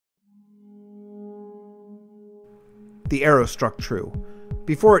The arrow struck true.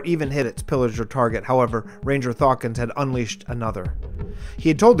 Before it even hit its pillager target, however, Ranger Thawkins had unleashed another. He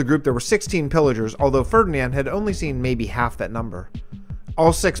had told the group there were 16 pillagers, although Ferdinand had only seen maybe half that number.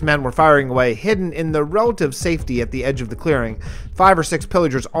 All 6 men were firing away, hidden in the relative safety at the edge of the clearing. 5 or 6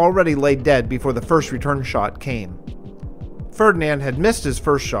 pillagers already lay dead before the first return shot came. Ferdinand had missed his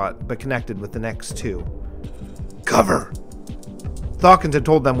first shot, but connected with the next 2. Cover! Thawkins had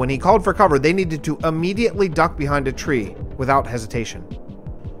told them when he called for cover, they needed to immediately duck behind a tree, without hesitation.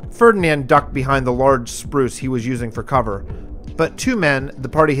 Ferdinand ducked behind the large spruce he was using for cover, but 2 men the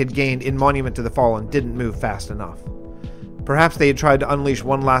party had gained in Monument to the Fallen didn't move fast enough. Perhaps they had tried to unleash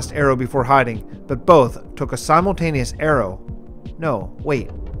one last arrow before hiding, but both took a simultaneous arrow. No, wait,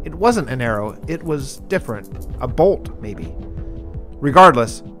 it wasn't an arrow, it was different. A bolt, maybe.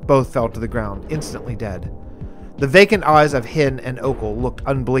 Regardless, both fell to the ground, instantly dead. The vacant eyes of Hin and Okel looked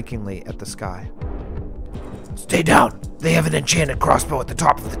unblinkingly at the sky. Stay down! They have an enchanted crossbow at the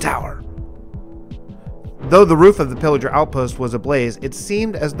top of the tower. Though the roof of the pillager outpost was ablaze, it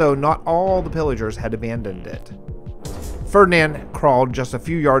seemed as though not all the pillagers had abandoned it. Ferdinand crawled just a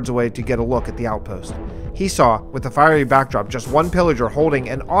few yards away to get a look at the outpost. He saw, with the fiery backdrop, just one pillager holding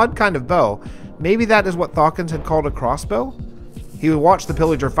an odd kind of bow. Maybe that is what Thawkins had called a crossbow? He watched the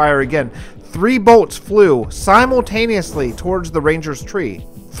pillager fire again. 3 bolts flew simultaneously towards the ranger's tree.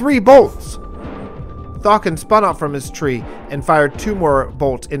 3 bolts! Thawkins spun out from his tree and fired 2 more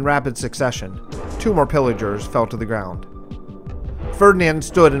bolts in rapid succession. 2 more pillagers fell to the ground. Ferdinand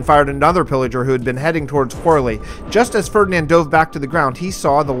stood and fired another pillager who had been heading towards Corley. Just as Ferdinand dove back to the ground, he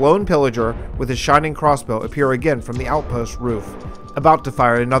saw the lone pillager with his shining crossbow appear again from the outpost roof, about to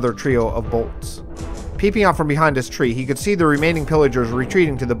fire another trio of bolts. Peeping out from behind his tree, he could see the remaining pillagers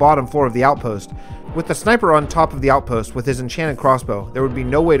retreating to the bottom floor of the outpost. With the sniper on top of the outpost with his enchanted crossbow, there would be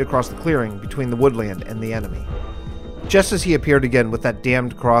no way to cross the clearing between the woodland and the enemy. Just as he appeared again with that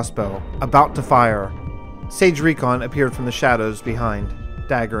damned crossbow, about to fire, Sage Recon appeared from the shadows behind,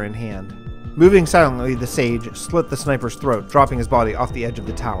 dagger in hand. Moving silently, the sage slit the sniper's throat, dropping his body off the edge of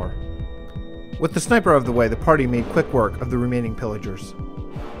the tower. With the sniper out of the way, the party made quick work of the remaining pillagers.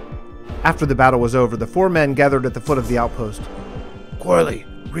 After the battle was over, the 4 men gathered at the foot of the outpost. Corley,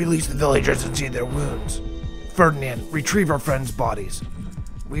 release the villagers and see their wounds. Ferdinand, retrieve our friends' bodies.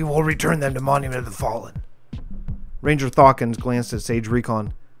 We will return them to Monument of the Fallen. Ranger Thawkins glanced at Sage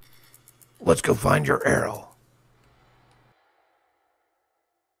Recon. Let's go find your arrow.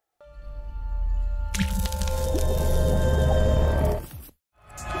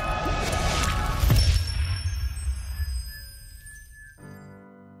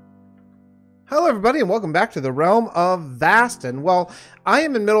 Hello everybody and welcome back to the Realm of Vasten. Well, I am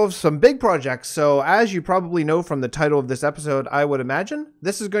in the middle of some big projects, so as you probably know from the title of this episode, I would imagine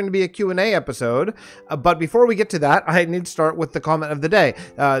this is going to be a Q&A episode. But before we get to that, I need to start with the comment of the day.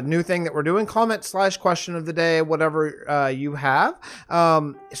 New thing that we're doing, comment/question of the day, whatever you have.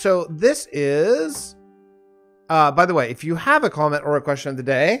 So this is, by the way, if you have a comment or a question of the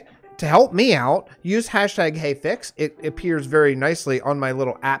day, to help me out, use hashtag HeyFix. It appears very nicely on my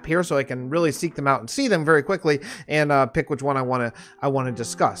little app here, so I can really seek them out and see them very quickly and pick which one I want to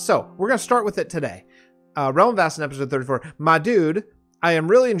discuss. So we're gonna start with it today. Realm of Vasten episode 34. My dude, I am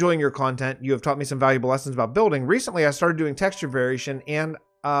really enjoying your content. You have taught me some valuable lessons about building. Recently, I started doing texture variation, and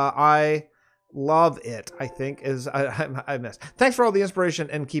I love it. I think is I missed. Thanks for all the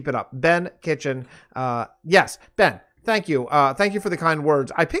inspiration and keep it up, Ben Kitchen. Yes, Ben. Thank you. Thank you for the kind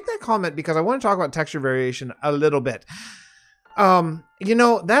words. I picked that comment because I want to talk about texture variation a little bit. You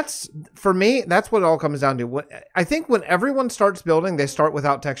know, that's, for me, that's what it all comes down to. I think when everyone starts building, they start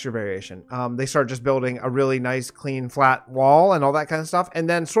without texture variation. They start just building a really nice, clean, flat wall and all that kind of stuff. And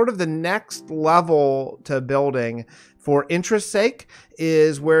then sort of the next level to building for interest's sake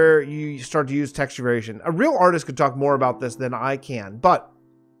is where you start to use texture variation. A real artist could talk more about this than I can, but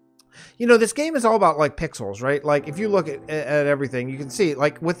you know, this game is all about like pixels, right? Like if you look at everything, you can see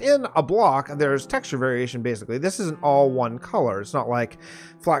like within a block, there's texture variation basically. This isn't all one color. It's not like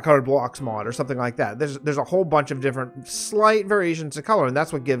flat colored blocks mod or something like that. There's a whole bunch of different slight variations of color, and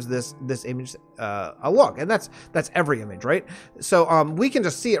that's what gives this image a look. And that's every image, right? So we can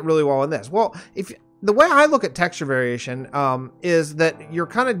just see it really well in this. Well, the way I look at texture variation is that you're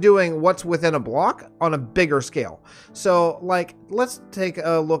kind of doing what's within a block on a bigger scale. So like, let's take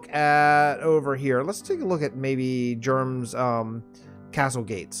a look at over here. Let's take a look at maybe Germ's castle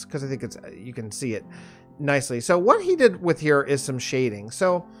gates, because I think you can see it nicely. So what he did with here is some shading.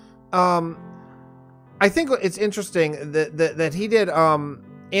 So I think it's interesting that he did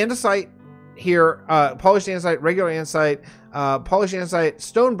andesite here, polished andesite, regular andesite, polished andesite,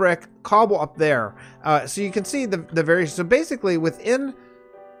 stone brick, cobble up there. So you can see the variation. So basically within,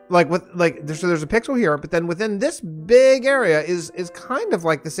 there's a pixel here, but then within this big area is kind of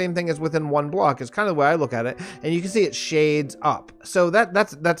like the same thing as within one block. Is kind of the way I look at it, and you can see it shades up. So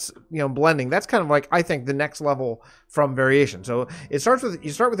that's blending. That's kind of like, I think, the next level from variation. So you start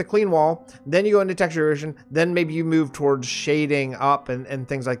with a clean wall, then you go into texturization, then maybe you move towards shading up and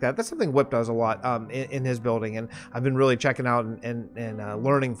things like that. That's something Whip does a lot in his building, and I've been really checking out and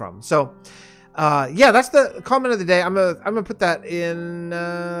learning from. So. Yeah, that's the comment of the day. I'm gonna put that in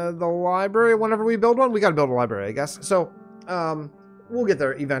the library whenever we build one. We gotta build a library, I guess. So we'll get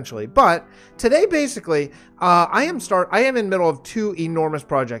there eventually. But today, basically, I am in the middle of 2 enormous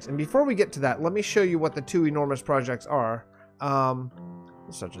projects. And before we get to that, let me show you what the 2 enormous projects are.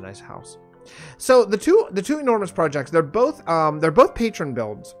 It's such a nice house. So the two enormous projects, they're both patron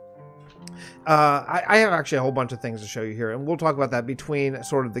builds. I have actually a whole bunch of things to show you here, and we'll talk about that between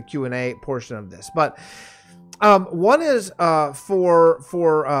sort of the Q&A portion of this. But one is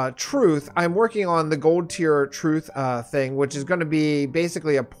for truth. I'm working on the gold tier truth thing, which is going to be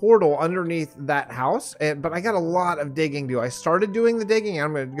basically a portal underneath that house. But I got a lot of digging to do. I started doing the digging, and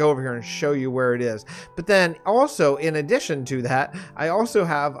I'm going to go over here and show you where it is. But then also, in addition to that, I also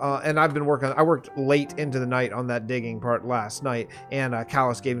have, and I worked late into the night on that digging part last night, and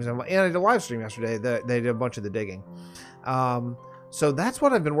Callus gave me some, and I did a live stream yesterday. They did a bunch of the digging. So that's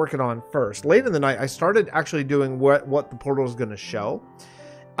what I've been working on first. Late in the night, I started actually doing what the portal is going to show.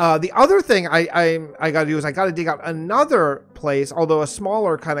 The other thing I got to do is I got to dig out another place, although a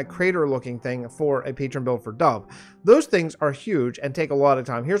smaller kind of crater-looking thing for a patron build for Dub. Those things are huge and take a lot of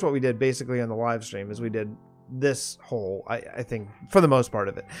time. Here's what we did basically on the live stream: is we did this hole, I think, for the most part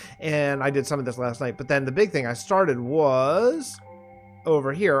of it, and I did some of this last night. But then the big thing I started was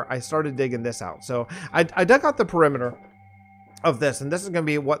over here. I started digging this out. So I dug out the perimeter of this, and this is going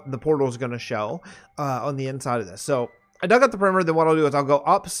to be what the portal is going to show on the inside of this. So I dug out the perimeter. Then what I'll do is I'll go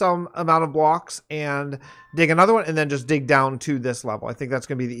up some amount of blocks and dig another one, and then just dig down to this level. I think that's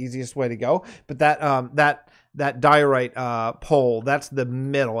going to be the easiest way to go. But that diorite pole, that's the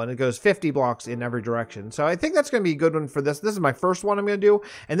middle, and it goes 50 blocks in every direction. So I think that's going to be a good one for this. This is my first one I'm going to do,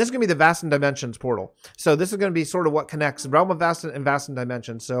 and this is going to be the Vasten Dimensions portal. So this is going to be sort of what connects Realm of Vasten and Vasten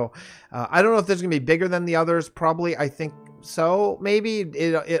Dimensions. So I don't know if this is going to be bigger than the others. Probably, I think so. Maybe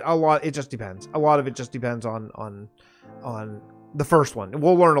it just depends. A lot of it just depends on the first one.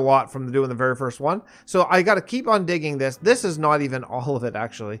 We'll learn a lot from doing the very first one. So I got to keep on digging this. This is not even all of it,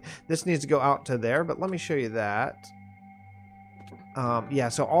 actually. This needs to go out to there, but let me show you that. Yeah,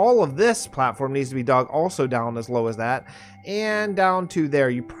 so all of this platform needs to be dug also down as low as that, and down to there.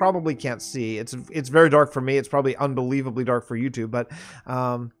 You probably can't see. It's very dark for me. It's probably unbelievably dark for YouTube, but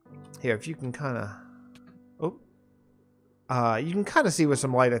here, if you can kind of... you can kind of see with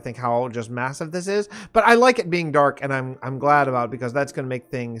some light, I think, how just massive this is. But I like it being dark, and I'm glad about it, because that's going to make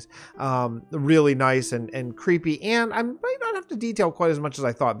things really nice and creepy. And I might not have to detail quite as much as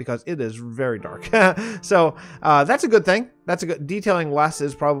I thought, because it is very dark. So that's a good thing. That's a good detailing less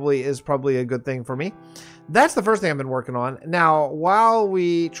is probably a good thing for me. That's the first thing I've been working on. Now, while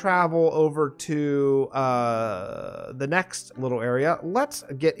we travel over to the next little area, let's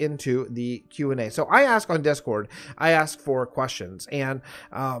get into the Q&A. So I ask on Discord, I ask for questions, and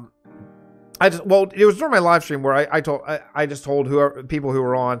it was during my live stream where I just told people who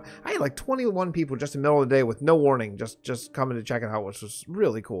were on. I had like 21 people just in the middle of the day with no warning, just coming to check it out, which was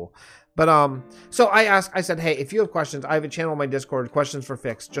really cool. But so I said, hey, if you have questions, I have a channel on my Discord, Questions for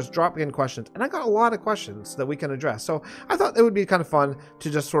Fix. Just drop in questions, and I got a lot of questions that we can address. So I thought it would be kind of fun to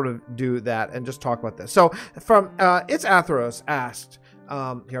just sort of do that and just talk about this. So from It's Atheros asked, here,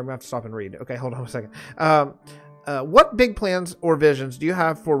 I'm gonna have to stop and read. Okay, hold on a second. What big plans or visions do you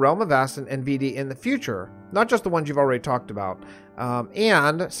have for Realm of Vasten and VD in the future? Not just the ones you've already talked about.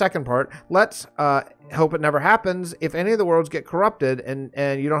 And second part, let's hope it never happens. If any of the worlds get corrupted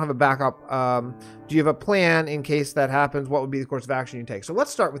and you don't have a backup, do you have a plan in case that happens? What would be the course of action you take? So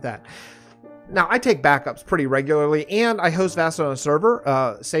let's start with that. Now, I take backups pretty regularly, and I host Vasten on a server,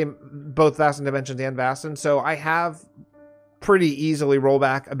 both Vasten Dimensions and Vasten. So I have pretty easily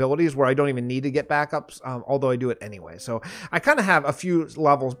rollback abilities where I don't even need to get backups, although I do it anyway. So I kind of have a few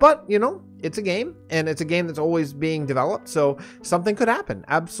levels, but you know, it's a game, and it's a game that's always being developed. So something could happen.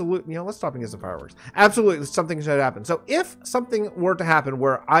 Absolutely. You know, let's stop and get some fireworks. Absolutely. Something should happen. So if something were to happen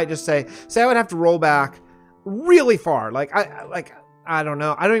where I just say I would have to roll back really far, I don't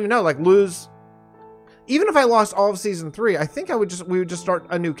know. I don't even know, lose. Even if I lost all of season 3, I think we would just start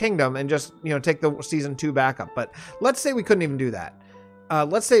a new kingdom and just, take the season 2 backup. But let's say we couldn't even do that.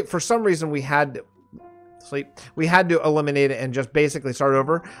 let's say for some reason we had to eliminate it and just basically start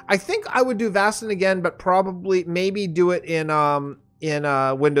over. I think I would do Vasten again, but probably maybe do it in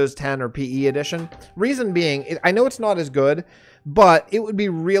Windows 10 or PE edition. Reason being, I know it's not as good, but it would be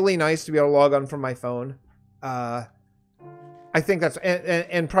really nice to be able to log on from my phone. I think that's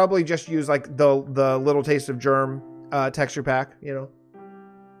and probably just use like the Little Taste of Germ texture pack, you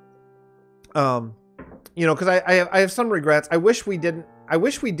know. Because I have some regrets. I wish we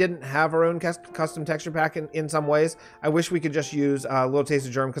didn't have our own custom texture pack in some ways. I wish we could just use Little Taste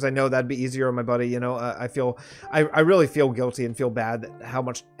of Germ, because I know that'd be easier on my buddy. You know, I really feel guilty and feel bad that how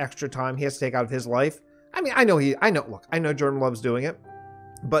much extra time he has to take out of his life. I mean, I know Germ loves doing it,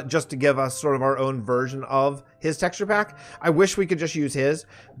 but just to give us sort of our own version of his texture pack, I wish we could just use his.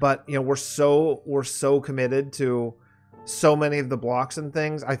 But you know, we're so committed to so many of the blocks and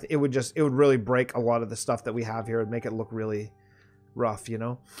things. It would really break a lot of the stuff that we have here and make it look really rough, you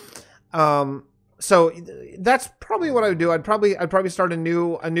know. So that's probably what I would do. I'd probably start a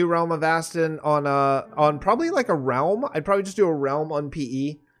new Realm of Vasten on probably like a realm. I'd probably just do a realm on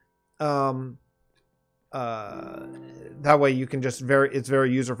PE. That way you can just it's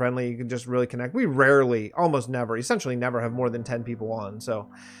very user friendly. You can just really connect. We rarely, almost never, essentially never have more than 10 people on, so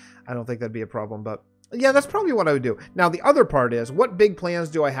I don't think that'd be a problem. But yeah, that's probably what I would do. Now the other part is, what big plans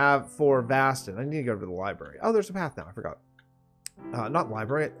do I have for Vasten? I need to go to the library. Oh, there's a path now. I forgot. Not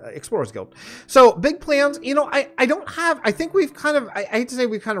library, Explorers Guild. So big plans, you know, I don't have, I think we've kind of, I hate to say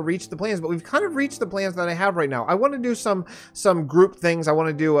we've kind of reached the plans, but we've kind of reached the plans that I have right now. I want to do some group things. I want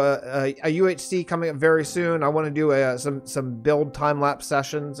to do a UHC coming up very soon. I want to do some build time-lapse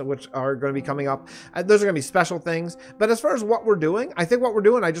sessions, which are going to be coming up. Those are going to be special things. But as far as what we're doing, I think what we're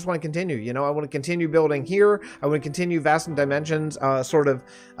doing, I just want to continue. You know, I want to continue building here. I want to continue Vasten Dimensions,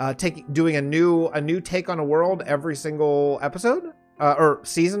 doing a new take on a world every single episode. Or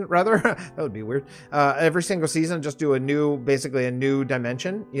season, rather. That would be weird. Every single season, just do basically a new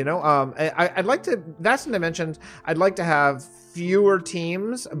dimension, you know. I'd like to, Vasten Dimensions, I'd like to have fewer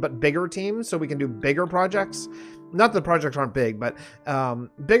teams, but bigger teams, so we can do bigger projects. Not that the projects aren't big, but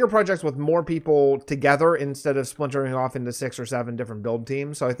bigger projects with more people together instead of splintering off into 6 or 7 different build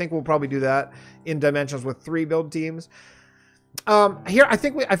teams. So I think we'll probably do that in Dimensions with 3 build teams. Here, I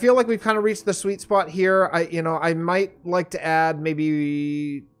feel like we've kind of reached the sweet spot here. I might like to add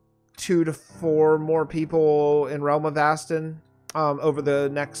maybe 2 to 4 more people in Realm of Vasten, over the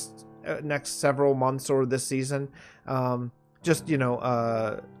next several months or this season. Just, you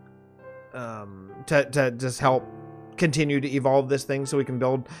know, to just help continue to evolve this thing so we can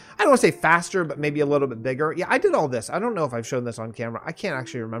build, I don't want to say faster, but maybe a little bit bigger. Yeah, I did all this. I don't know if I've shown this on camera. I can't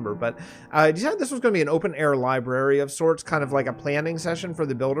actually remember, but I decided this was going to be an open air library of sorts, kind of like a planning session for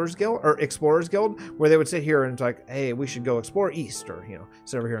the Builders Guild or Explorers Guild, where they would sit here and it's like, hey, we should go explore east, or, you know,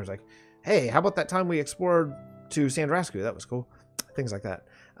 sit over here and it's like, hey, how about that time we explored to Sandrasku? That was cool. Things like that.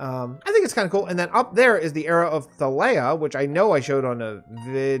 I think it's kind of cool. And then up there is the era of Thalea, which I know I showed on a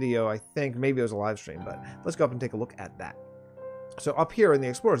video. I think maybe it was a live stream, but let's go up and take a look at that. So up here in the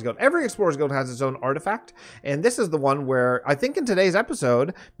Explorers Guild, every Explorers Guild has its own artifact, and this is the one where I think in today's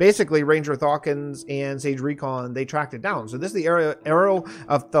episode, basically Ranger Thawkins and Sage Recon, they tracked it down. So this is the arrow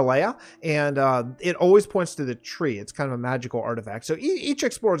of Thalea, and it always points to the tree. It's kind of a magical artifact. So each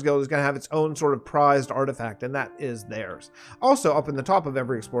Explorers Guild is going to have its own sort of prized artifact, and that is theirs. Also, up in the top of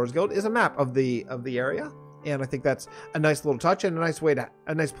every Explorers Guild is a map of the area. And I think that's a nice little touch, and a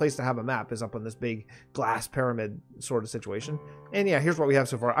nice place to have a map is up on this big glass pyramid sort of situation. And yeah, here's what we have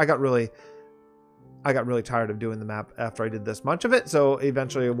so far. I got really tired of doing the map after I did this much of it, so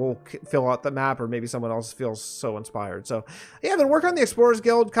eventually we'll fill out the map, or maybe someone else feels so inspired. So yeah, I've been working on the Explorers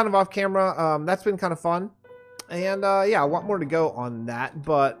Guild kind of off camera. That's been kind of fun, and yeah, a lot more to go on that.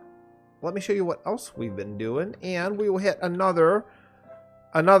 But let me show you what else we've been doing, and we will hit another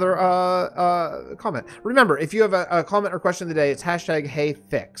comment. Remember, if you have a comment or question of the day, it's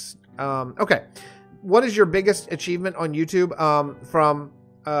 #HeyFix. Okay, what is your biggest achievement on YouTube? From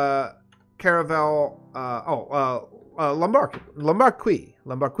Caravel, Lombarqui,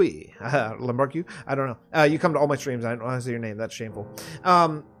 I don't know. You come to all my streams. I don't want to say your name. That's shameful.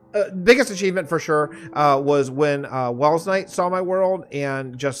 Biggest achievement for sure was when Wells Knight saw my world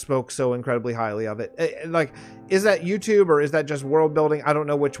and just spoke so incredibly highly of it. Like, is that YouTube or is that just world building? I don't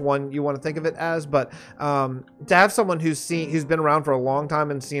know which one you want to think of it as, but to have someone who's been around for a long time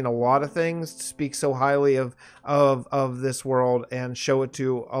and seen a lot of things speak so highly of this world and show it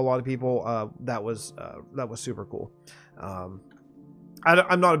to a lot of people, that was super cool. I'm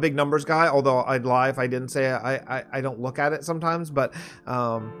not a big numbers guy, although I'd lie if I didn't say I don't look at it sometimes, but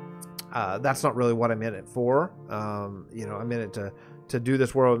that's not really what I'm in it for. You know, I'm in it to to do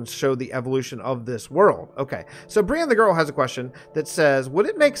this world and show the evolution of this world. Okay, so Brienne the girl has a question that says, would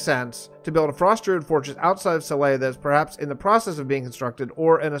it make sense to build a frost druid fortress outside of Soleil that is perhaps in the process of being constructed,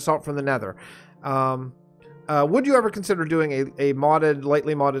 or an assault from the nether? Would you ever consider doing a modded,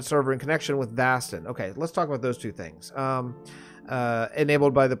 lightly modded server in connection with Vasten? Okay, let's talk about those two things.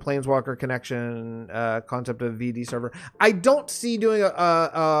 Enabled by the Planeswalker connection, concept of VD server. I don't see doing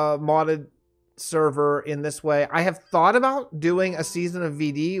a modded server in this way. I have thought about doing a season of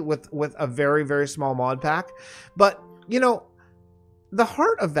VD with a very, very small mod pack, but you know, the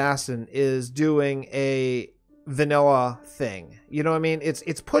heart of Vasten is doing a vanilla thing. You know what I mean?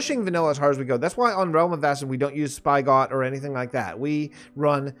 It's pushing vanilla as hard as we go. That's why on Realm of Vasten we don't use Spygot or anything like that. We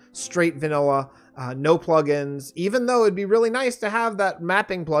run straight vanilla, no plugins, even though it'd be really nice to have that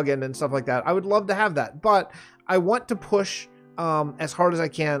mapping plugin and stuff like that. I would love to have that, but I want to push as hard as I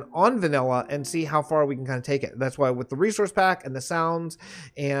can on vanilla and see how far we can kind of take it. That's why with the resource pack and the sounds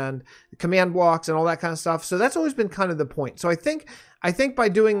and the command blocks and all that kind of stuff. So that's always been kind of the point. So I think by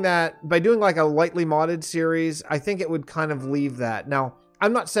doing that, by doing like a lightly modded series, I think it would kind of leave that. Now,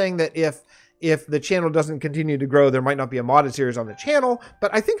 I'm not saying that if the channel doesn't continue to grow, there might not be a modded series on the channel, but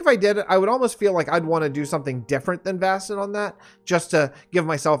I think if I did it, I would almost feel like I'd want to do something different than Vasten on that, just to give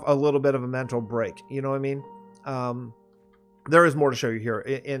myself a little bit of a mental break. You know what I mean? There is more to show you here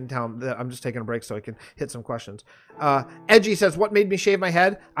in town. I'm just taking a break so I can hit some questions. Edgy says, what made me shave my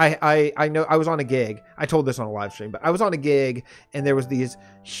head? I know I was on a gig. I told this on a live stream, but I was on a gig and there was these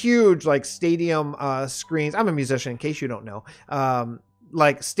huge like stadium screens. I'm a musician in case you don't know.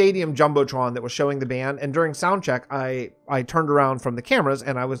 Like stadium jumbotron that was showing the band, and during sound check I turned around from the cameras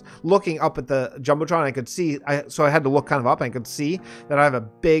and I was looking up at the jumbotron. I could see, so I had to look kind of up, and I could see that I have a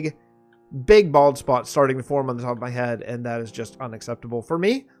big bald spot starting to form on the top of my head, and that is just unacceptable for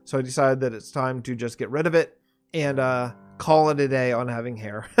me. So I decided that it's time to just get rid of it and call it a day on having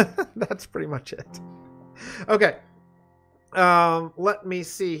hair. That's pretty much it. Okay. Let me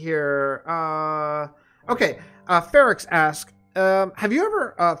see here. Okay. Ferrix asks, have you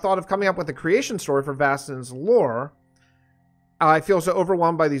ever thought of coming up with a creation story for Vasten's lore? I feel so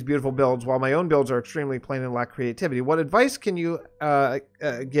overwhelmed by these beautiful builds, while my own builds are extremely plain and lack creativity. What advice can you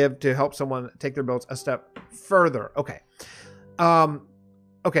give to help someone take their builds a step further? Okay.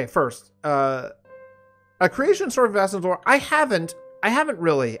 Okay, first, a creation story for Vasten's lore. I haven't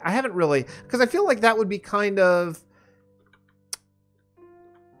really, because I feel like that would be kind of,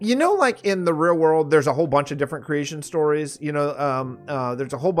 you know, like in the real world, there's a whole bunch of different creation stories. You know,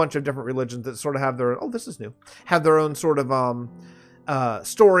 there's a whole bunch of different religions that sort of have their, oh, this is new, have their own sort of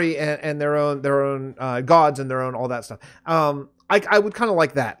story and their own gods and their own all that stuff. I would kind of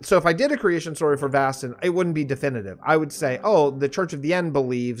like that. So if I did a creation story for Vasten, it wouldn't be definitive. I would say, oh, the Church of the End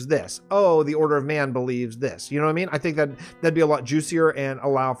believes this. Oh, the Order of Man believes this. You know what I mean? I think that'd be a lot juicier and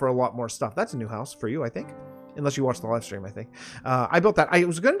allow for a lot more stuff. That's a new house for you, I think. Unless you watch the live stream, I think. I built that. I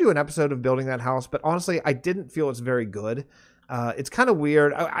was going to do an episode of building that house, but honestly, I didn't feel it's very good. It's kind of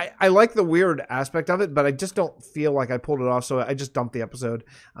weird. I like the weird aspect of it, but I just don't feel like I pulled it off, so I just dumped the episode.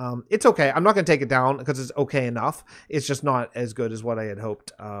 It's okay. I'm not going to take it down because it's okay enough. It's just not as good as what I had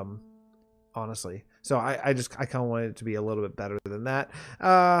hoped, honestly. So I kind of wanted it to be a little bit better than that.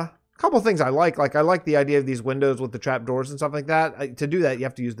 Couple things I like I like the idea of these windows with the trapdoors and stuff like that. To do that, you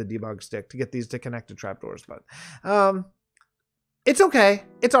have to use the debug stick to get these to connect to trapdoors, but it's okay.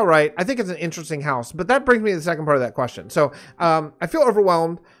 It's all right. I think it's an interesting house, but that brings me to the second part of that question. So I feel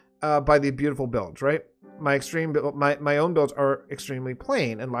overwhelmed by the beautiful builds, right? My own builds are extremely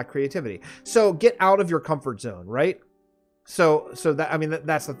plain and lack creativity. So get out of your comfort zone, right? So that, I mean,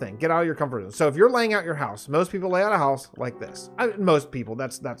 that's the thing. Get out of your comfort zone. So if you're laying out your house, most people lay out a house like this. Most people,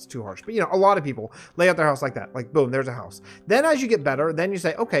 that's too harsh. But, you know, a lot of people lay out their house like that. Like, boom, there's a house. Then as you get better, then you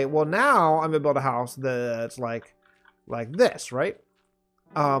say, okay, well, now I'm going to build a house that's like this, right?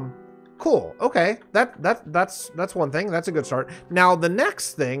 Cool. Okay. That's one thing. That's a good start. Now, the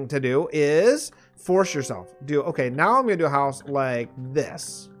next thing to do is force yourself. Okay, now I'm going to do a house like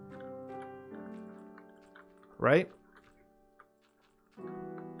this. Right?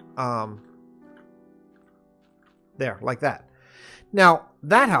 There, like that. Now,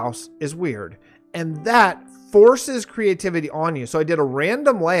 that house is weird, and that forces creativity on you. So I did a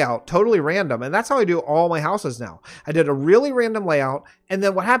random layout, totally random, and that's how I do all my houses now. I did a really random layout, and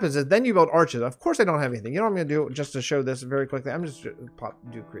then what happens is then you build arches. Of course, I don't have anything. You know what I'm going to do just to show this very quickly? I'm just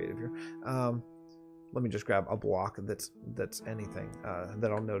do creative here. Let me just grab a block that's anything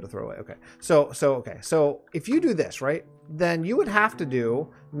that I'll know to throw away. Okay. So if you do this, right, then you would have to do,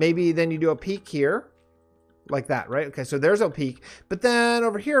 maybe then you do a peak here like that, right? Okay. So there's a peak, but then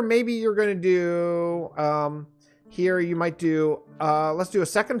over here, maybe you're going to do Here you might do, let's do a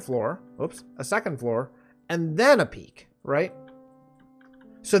second floor. Oops, a second floor, and then a peak, right?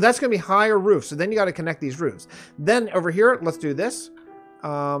 So that's going to be higher roof. So then you got to connect these roofs. Then over here, let's do this.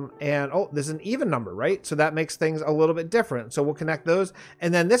 And oh, this is an even number, right? So that makes things a little bit different. So we'll connect those.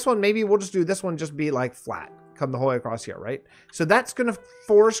 And then this one, maybe we'll just do this one, just be like flat, come the whole way across here, right? So that's going to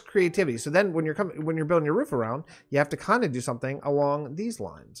force creativity. So then when you're building your roof around, you have to kind of do something along these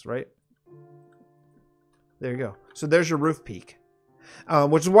lines, right? There you go. So there's your roof peak.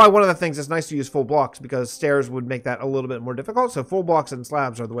 Which is why one of the things it's nice to use full blocks, because stairs would make that a little bit more difficult. So full blocks and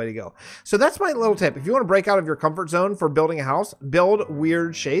slabs are the way to go. So that's my little tip. If you want to break out of your comfort zone for building a house, build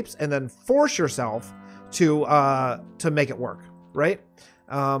weird shapes and then force yourself to make it work, right?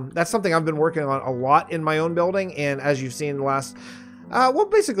 That's something I've been working on a lot in my own building. And as you've seen the last, well,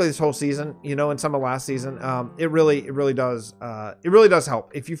 basically this whole season, you know, and some of last season, it really does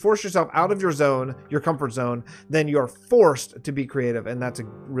help. If you force yourself out of your zone, your comfort zone, then you're forced to be creative, and that's a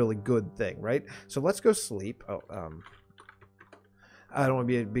really good thing, right? So let's go sleep. Oh, I don't want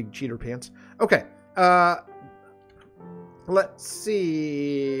to be a big cheater pants. Okay. Let's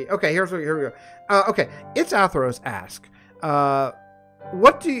see. Okay, here we go. Okay, it's Athros ask.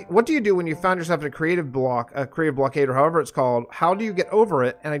 What do you do when you found yourself in a creative blockade, or however it's called? How do you get over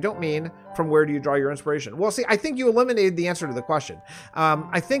it? And I don't mean from where do you draw your inspiration? Well, see, I think you eliminated the answer to the question.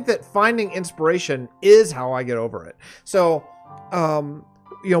 I think that finding inspiration is how I get over it. So,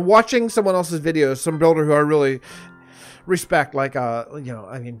 you know, watching someone else's videos, some builder who I really respect, like, you know,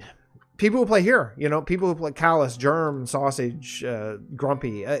 I mean, people who play here, you know, people who play Callus, Germ, Sausage,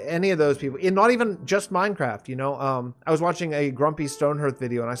 Grumpy, any of those people, and not even just Minecraft, you know. I was watching a Grumpy Stonehearth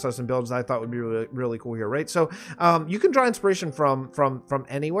video, and I saw some builds that I thought would be really, really cool here, right? So you can draw inspiration from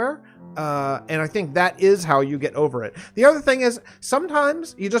anywhere, and I think that is how you get over it. The other thing is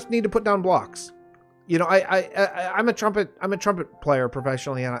sometimes you just need to put down blocks. You know, I'm a trumpet player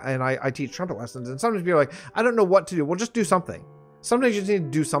professionally, and I teach trumpet lessons, and sometimes people are like, I don't know what to do. Well, just do something. Sometimes you just need to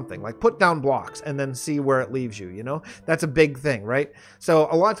do something, like put down blocks and then see where it leaves you, you know? That's a big thing, right? So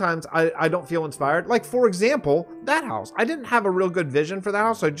a lot of times I don't feel inspired. Like, for example, that house. I didn't have a real good vision for that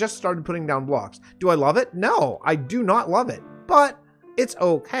house, so I just started putting down blocks. Do I love it? No, I do not love it. But it's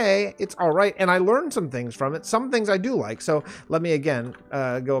okay. It's all right. And I learned some things from it. Some things I do like. So let me, again,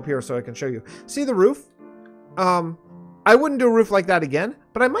 go up here so I can show you. See the roof? I wouldn't do a roof like that again,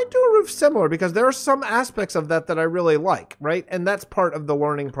 but I might do a roof similar because there are some aspects of that that I really like, right? And that's part of the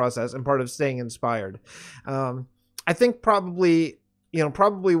learning process and part of staying inspired. I think probably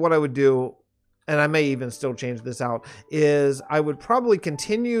what I would do, and I may even still change this out, is I would probably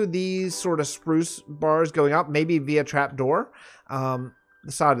continue these sort of spruce bars going up, maybe via trapdoor. The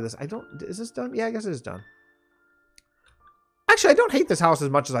side of this, is this done? Yeah, I guess it is done. Actually, I don't hate this house as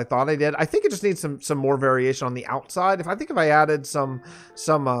much as I thought I did. I think it just needs some more variation on the outside. If I added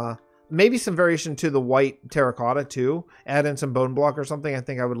maybe some variation to the white terracotta too, add in some bone block or something, I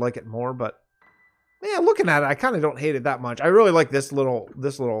think I would like it more. But yeah, looking at it, I kind of don't hate it that much. I really like this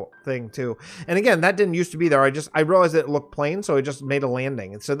little thing too. And again, that didn't used to be there. I realized that it looked plain, so I just made a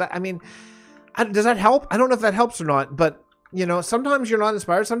landing. And so that, I mean, does that help? I don't know if that helps or not, but you know, sometimes you're not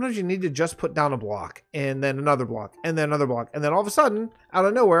inspired. Sometimes you need to just put down a block and then another block and then another block. And then all of a sudden, out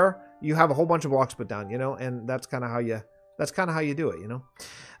of nowhere, you have a whole bunch of blocks put down, you know, and that's kind of how you do it, you know?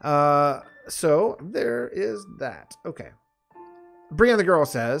 So there is that. Okay. Brianna the Girl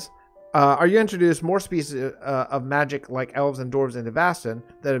says, are you introduced more species of magic like elves and dwarves into Vasten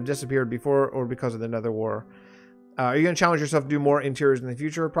that have disappeared before or because of the Nether War? Are you going to challenge yourself to do more interiors in the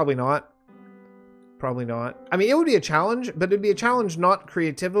future? Probably not. Probably not. I mean, it would be a challenge, but it'd be a challenge not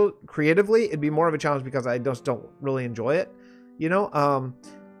creatively. It'd be more of a challenge because I just don't really enjoy it, you know?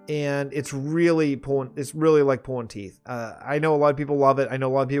 And it's really like pulling teeth. I know a lot of people love it. I know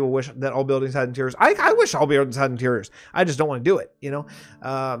a lot of people wish that all buildings had interiors. I wish all buildings had interiors. I just don't want to do it, you know?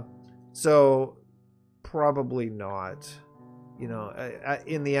 So probably not. You know,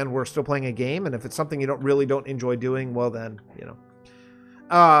 in the end, we're still playing a game, and if it's something you really don't enjoy doing, well then, you know.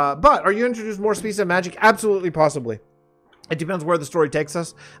 But are you introduced more species of magic? Absolutely, possibly. It depends where the story takes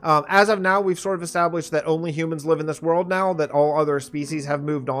us. As of now, we've sort of established that only humans live in this world now, that all other species have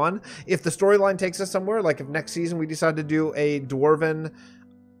moved on. If the storyline takes us somewhere, like if next season we decide to do a dwarven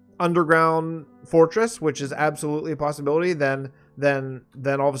underground fortress, which is absolutely a possibility, then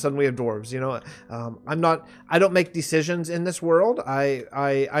all of a sudden we have dwarves, you know. I don't make decisions in this world.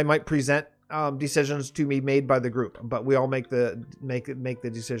 I might present decisions to be made by the group, but we all make the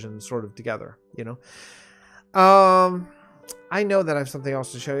decisions sort of together, you know. I know that I have something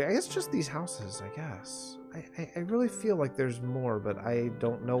else to show you. I guess just these houses, I guess. I really feel like there's more, but I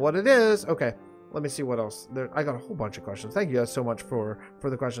don't know what it is. Okay. Let me see what else. I got a whole bunch of questions. Thank you guys so much for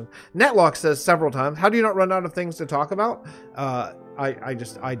the questions. Netlock says several times, how do you not run out of things to talk about?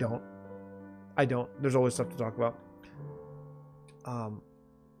 I don't. There's always stuff to talk about.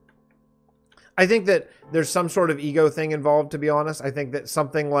 I think that there's some sort of ego thing involved, to be honest. I think that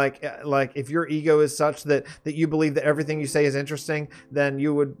something like if your ego is such that you believe that everything you say is interesting, then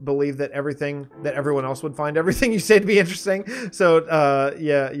you would believe that everyone else would find everything you say to be interesting. So,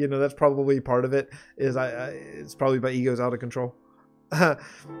 yeah, you know, that's probably part of it. It's probably my ego's out of control.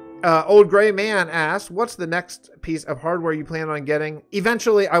 Old Gray Man asks, what's the next piece of hardware you plan on getting?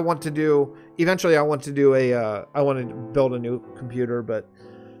 Eventually I want to build a new computer, but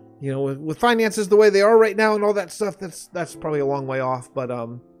you know, with finances the way they are right now and all that stuff, that's probably a long way off. But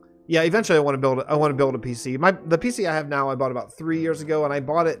yeah, eventually I want to build a PC. The PC I have now I bought about 3 years ago, and I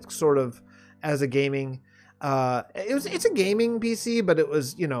bought it sort of as a gaming. It's a gaming PC, but it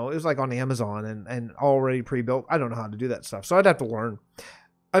was, you know, it was like on Amazon and already pre-built. I don't know how to do that stuff, so I'd have to learn.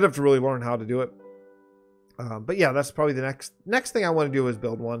 I'd have to really learn how to do it. But yeah, that's probably the next thing I want to do is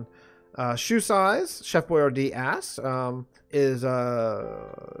build one. Shoe size, Chef Boyardee asks, is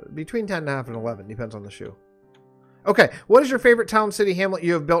between 10.5 and 11, depends on the shoe. Okay, what is your favorite town, city, hamlet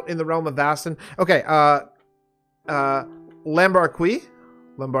you have built in the realm of Vasten? Okay, Lambarquis.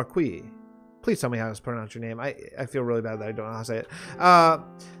 Please tell me how to pronounce your name. I feel really bad that I don't know how to say it.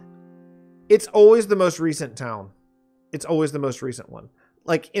 It's always the most recent town. It's always the most recent one.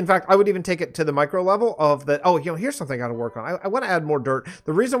 Like, in fact, I would even take it to the micro level of that. Oh, you know, here's something I got to work on. I want to add more dirt.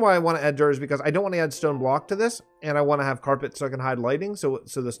 The reason why I want to add dirt is because I don't want to add stone block to this, and I want to have carpet so I can hide lighting, so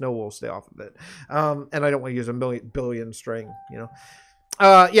the snow will stay off of it. And I don't want to use a billion string, you know.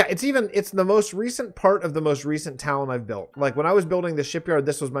 Yeah, it's the most recent part of the most recent town I've built. Like, when I was building the shipyard,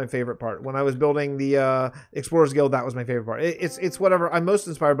 this was my favorite part. When I was building the Explorers Guild, that was my favorite part. It's whatever. I'm most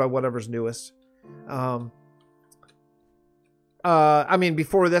inspired by whatever's newest. I mean,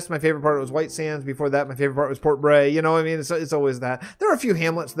 before this, my favorite part was White Sands. Before that, my favorite part was Port Bray. You know, I mean, it's always that. There are a few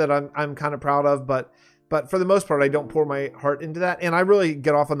hamlets that I'm kind of proud of, but for the most part, I don't pour my heart into that. And I really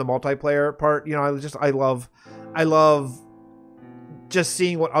get off on the multiplayer part. You know, I love just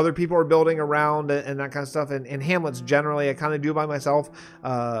seeing what other people are building around and that kind of stuff. And hamlets generally, I kind of do by myself.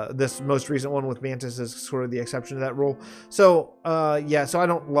 This most recent one with Mantis is sort of the exception to that rule. So yeah, so I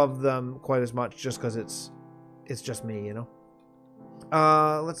don't love them quite as much just because it's just me, you know.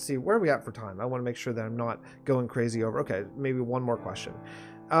 Let's see, where are we at for time? I want to make sure that I'm not going crazy over. Okay, maybe one more question.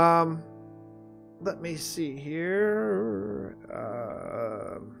 Let me see here.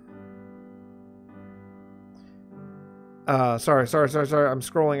 Sorry. I'm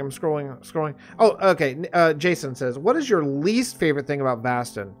scrolling. Oh, okay. Jason says, what is your least favorite thing about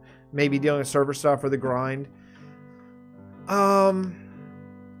Vasten? Maybe dealing with server stuff or the grind.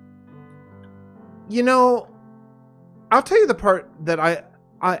 You know, I'll tell you the part that I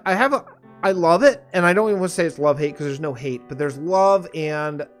love it, and I don't even want to say it's love-hate because there's no hate, but there's love,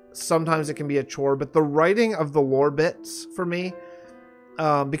 and sometimes it can be a chore. But the writing of the lore bits for me,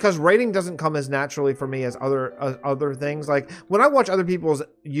 because writing doesn't come as naturally for me as other things. Like when I watch other people's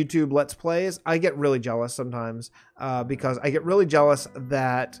YouTube Let's Plays, I get really jealous sometimes because I get really jealous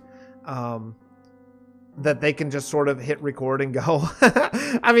that they can just sort of hit record and go.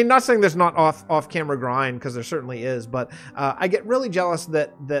 I mean, not saying there's not off camera grind, because there certainly is, but I get really jealous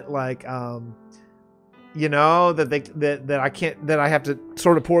that like you know, that I have to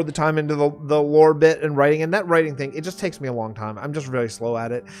sort of pour the time into the lore bit and writing, and that writing thing, it just takes me a long time. I'm just really slow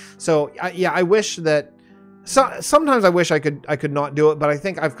at it. So yeah, I wish that sometimes I wish I could not do it, but I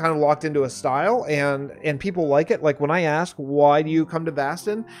think I've kind of locked into a style, and people like it. Like when I ask, why do you come to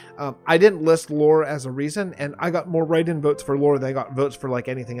Vasten? I didn't list lore as a reason, and I got more write-in votes for lore than I got votes for like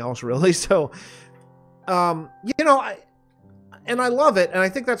anything else, really. So, you know, I love it, and I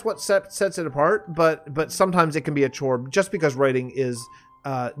think that's what sets it apart. But sometimes it can be a chore, just because writing is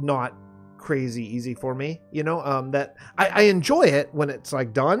not crazy easy for me, you know. That I enjoy it when it's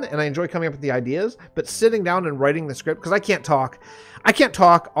like done, and I enjoy coming up with the ideas, but sitting down and writing the script, because I can't talk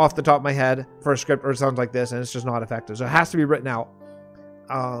off the top of my head for a script, or it sounds like this, and it's just not effective. So it has to be written out,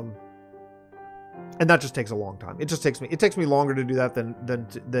 and that just takes a long time. It takes me longer to do that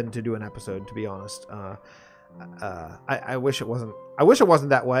than to do an episode, to be honest. I wish it wasn't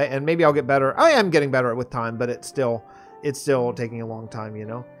that way, and maybe I'll get better. I am getting better with time, but it's still taking a long time, you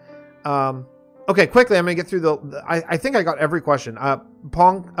know. Okay, quickly, I'm gonna get through I think I got every question.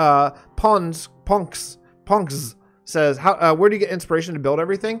 Punks says, where do you get inspiration to build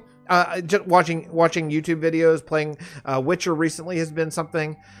everything? Just watching YouTube videos, playing Witcher recently has been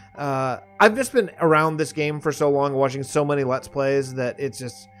something. I've just been around this game for so long, watching so many Let's Plays, that it's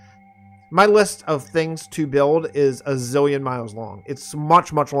just, my list of things to build is a zillion miles long. It's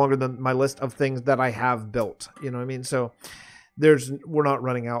much, much longer than my list of things that I have built. You know what I mean? So we're not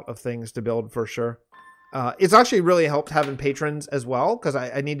running out of things to build for sure. It's actually really helped having patrons as well, because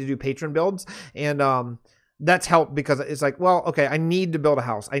I need to do patron builds, and that's helped because it's like, well, okay, I need to build a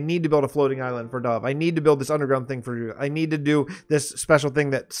house. I need to build a floating island for Dove. I need to build this underground thing for you. I need to do this special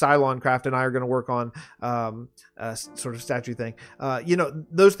thing that Cylon and I are going to work on, sort of statue thing. You know,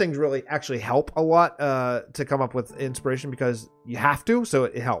 those things really actually help a lot to come up with inspiration, because you have to, so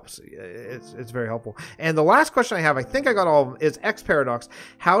it helps. It's very helpful. And the last question I have, I think I got all of them, is X Paradox.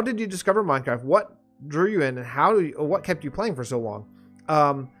 How did you discover Minecraft? What drew you in, and what kept you playing for so long?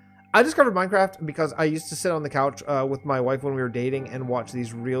 I discovered Minecraft because I used to sit on the couch with my wife when we were dating and watch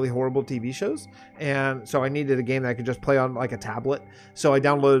these really horrible TV shows. And so I needed a game that I could just play on like a tablet. So I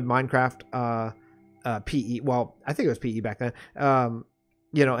downloaded Minecraft PE. Well, I think it was PE back then.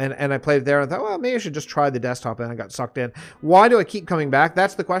 You know, and I played it there and thought, well, maybe I should just try the desktop, and I got sucked in. Why do I keep coming back?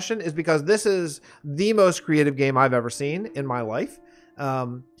 That's the question, is because this is the most creative game I've ever seen in my life.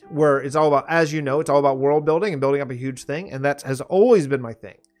 Where it's all about, as you know, it's all about world building and building up a huge thing. And that has always been my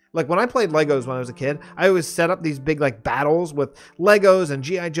thing. Like when I played Legos when I was a kid, I always set up these big like battles with Legos and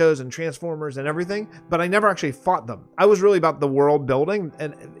G.I. Joes and Transformers and everything, but I never actually fought them. I was really about the world building,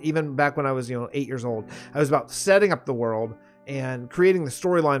 and even back when I was, 8 years old, I was about setting up the world and creating the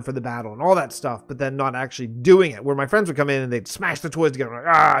storyline for the battle and all that stuff, but then not actually doing it. Where my friends would come in and they'd smash the toys together, like,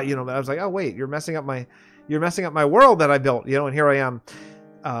 I was like, oh wait, you're messing up my world that I built, and here I am.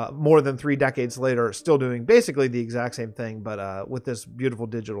 More than 3 decades later, still doing basically the exact same thing, but with this beautiful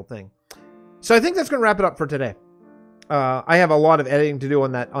digital thing. So I think that's going to wrap it up for today. I have a lot of editing to do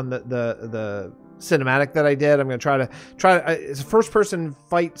on the cinematic that I did. I'm going to try to it's a first person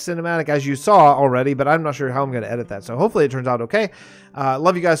fight cinematic, as you saw already, but I'm not sure how I'm going to edit that. So hopefully it turns out okay.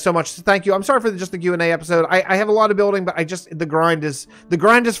 Love you guys so much. Thank you. I'm sorry for just the Q&A episode. I have a lot of building, but the grind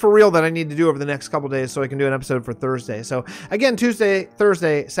is for real that I need to do over the next couple days so I can do an episode for Thursday. So again, Tuesday,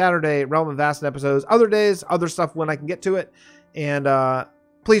 Thursday, Saturday, Realm of Vasten episodes, other days, other stuff when I can get to it. And,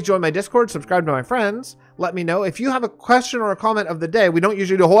 please join my Discord, subscribe to my friends. Let me know if you have a question or a comment of the day. We don't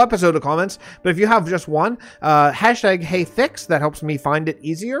usually do a whole episode of comments, but if you have just one, hashtag HeyFix, that helps me find it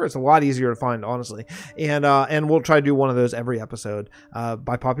easier. It's a lot easier to find, honestly. And we'll try to do one of those every episode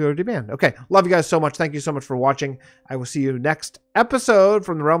by popular demand. Okay, love you guys so much. Thank you so much for watching. I will see you next episode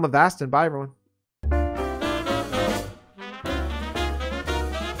from the Realm of Vasten. Bye, everyone.